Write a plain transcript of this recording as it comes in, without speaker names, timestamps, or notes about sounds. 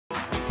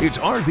It's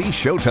RV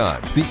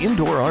Showtime, the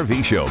indoor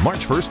RV show,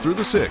 March 1st through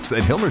the 6th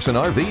at Hilmerson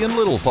RV in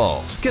Little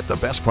Falls. Get the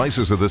best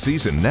prices of the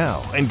season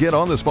now and get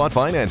on-the-spot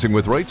financing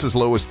with rates as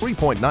low as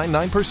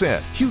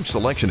 3.99%. Huge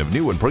selection of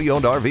new and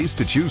pre-owned RVs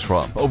to choose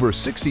from. Over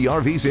 60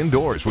 RVs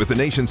indoors with the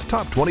nation's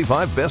top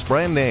 25 best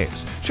brand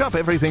names. Shop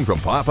everything from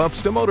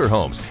pop-ups to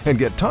motorhomes and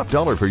get top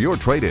dollar for your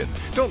trade-in.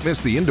 Don't miss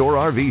the indoor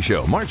RV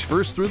show, March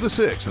 1st through the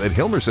 6th at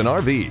Hilmerson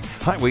RV,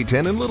 Highway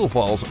 10 in Little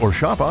Falls, or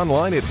shop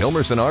online at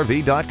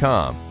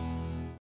hilmersonrv.com.